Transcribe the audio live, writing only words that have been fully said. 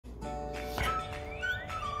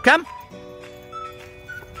Come.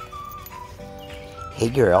 Hey,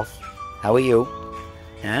 girls. How are you?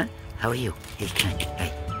 Huh? How are you? Hey, come on.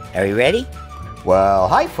 Hey. Are you ready? Well,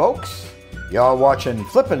 hi, folks. Y'all watching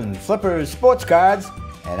FlippinFlippers Sports Cards,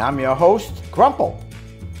 and I'm your host, Grumple.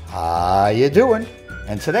 How you doing?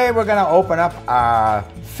 And today we're going to open up our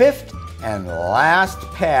 5th and last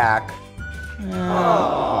pack.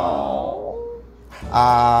 Oh,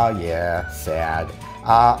 yeah, sad.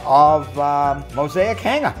 Of Mosaic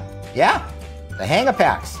Hanger. Yeah, the hanger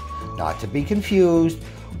packs. Not to be confused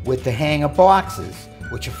with the hanger boxes,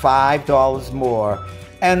 which are $5 more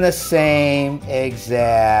and the same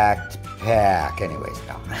exact pack. Anyways,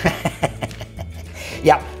 no.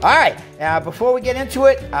 Yeah, all right. Before we get into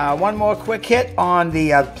it, one more quick hit on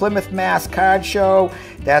the Plymouth, Mass card show.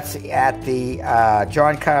 That's at the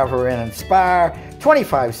John Carver Inn and Spa,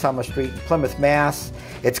 25 Summer Street, Plymouth, Mass.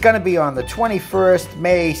 It's going to be on the 21st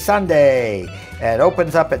May, Sunday. It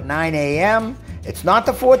opens up at 9 a.m. It's not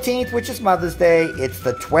the 14th, which is Mother's Day. It's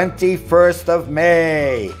the 21st of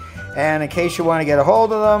May. And in case you want to get a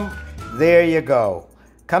hold of them, there you go.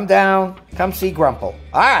 Come down, come see Grumple.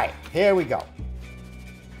 All right, here we go.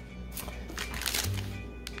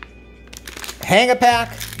 Hanger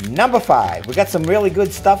pack number 5. We got some really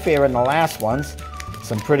good stuff here in the last ones.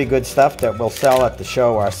 Some pretty good stuff that we'll sell at the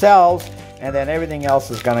show ourselves. And then everything else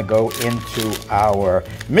is going to go into our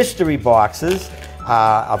mystery boxes,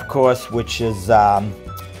 of course, which is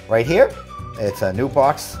right here. It's a new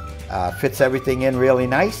box. Fits everything in really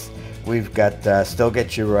nice. We've got still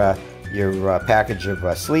get your package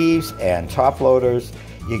of sleeves and top loaders.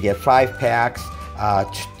 You get 5 packs,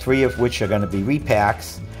 3 of which are going to be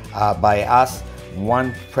repacks by us.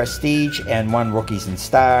 1 Prestige and 1 Rookies and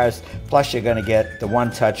Stars. Plus, you're going to get the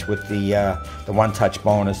One Touch with the One Touch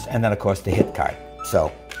bonus, and then of course the hit card.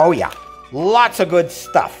 So, oh yeah, lots of good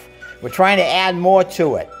stuff. We're trying to add more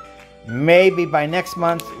to it. Maybe by next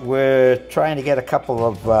month, we're trying to get a couple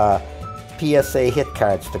of PSA hit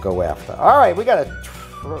cards to go after. All right, we got a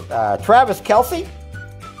Travis Kelce.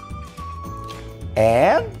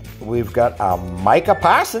 And we've got a Micah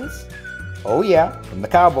Parsons. Oh yeah, from the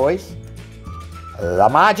Cowboys.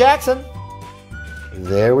 Lamar Jackson.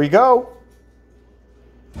 There we go.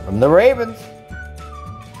 From the Ravens.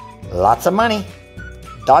 Lots of money.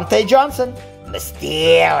 Dante Johnson. The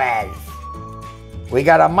Steelers. We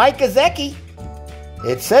got a Mike Gesicki.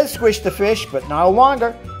 It says Squish the Fish, but no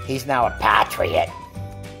longer. He's now a Patriot.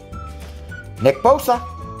 Nick Bosa.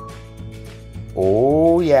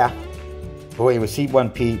 Oh, yeah. Boy, was he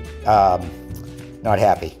one Pete not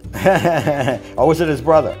happy. Or was it his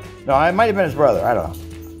brother? No, it might have been his brother. I don't know.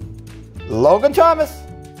 Logan Thomas.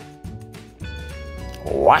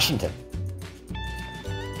 Washington.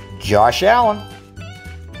 Josh Allen.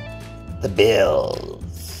 The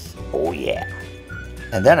Bills. Oh, yeah.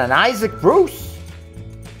 And then an Isaac Bruce.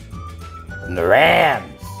 From the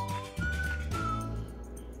Rams.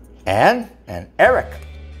 And an Eric.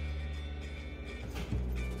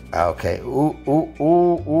 Okay. I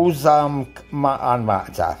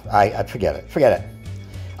forget it. Forget it.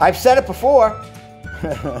 I've said it before.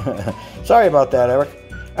 Sorry about that, Eric.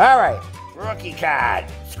 All right. Rookie card.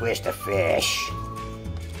 Squish the Fish.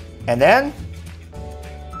 And then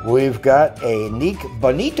we've got a Nick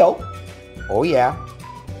Bonito. Oh, yeah.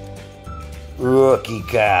 Rookie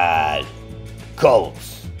card.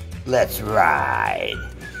 Colts. Let's ride.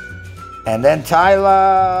 And then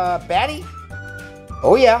Tyler Batty.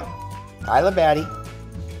 Oh, yeah. Tyler Batty.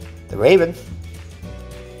 The Ravens.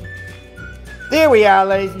 There we are,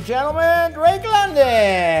 ladies and gentlemen. Drake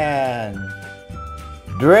London.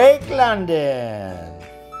 Drake London.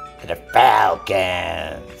 To the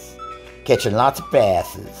Falcons. Catching lots of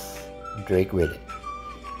passes. Drake Ritter.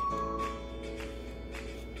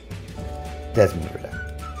 Desmond Ritter.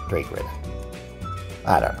 Drake Ritter.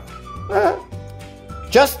 I don't know.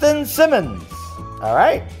 Justin Simmons. All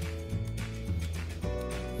right.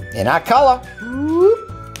 In our color,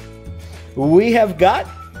 we have got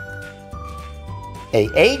a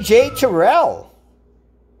AJ Terrell.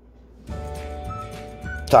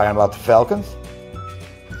 Talking about the Falcons.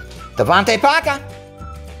 Devontae Parker.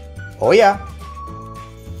 Oh, yeah.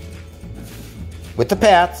 With the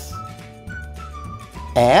Pats.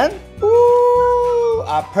 And,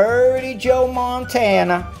 a Purdy Joe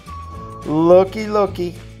Montana. Looky,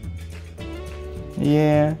 looky.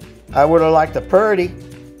 Yeah, I would have liked a Purdy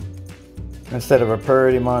instead of a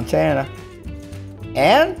Purdy Montana.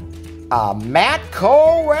 And a Matt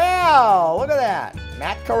Corral. Look at that.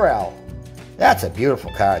 Matt Corral. That's a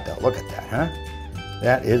beautiful card, though. Look at that, huh?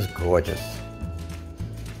 That is gorgeous.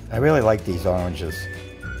 I really like these oranges.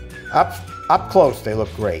 Up close, they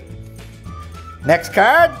look great. Next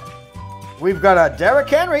card, we've got a Derrick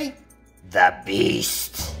Henry, the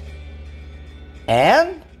Beast.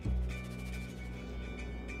 And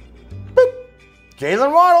boop,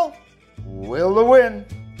 Jalen Waddle, will to win,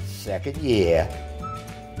 second year.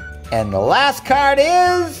 And the last card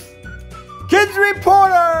is Kids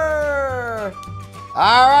Reporter.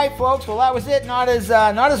 All right, folks. Well, that was it. Not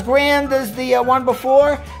as grand as the one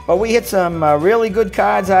before, but we hit some really good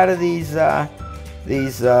cards out of these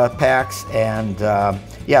packs, and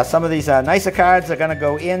yeah, some of these nicer cards are going to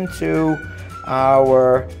go into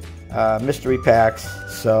our mystery packs.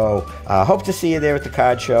 So hope to see you there at the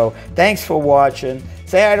card show. Thanks for watching.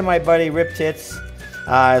 Say hi to my buddy Rip Tits,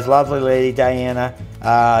 his lovely lady Diana.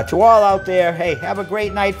 To all out there, hey, have a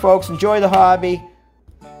great night, folks. Enjoy the hobby.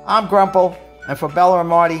 I'm Grumple, and for Bella and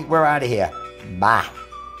Marty, we're out of here. Bye.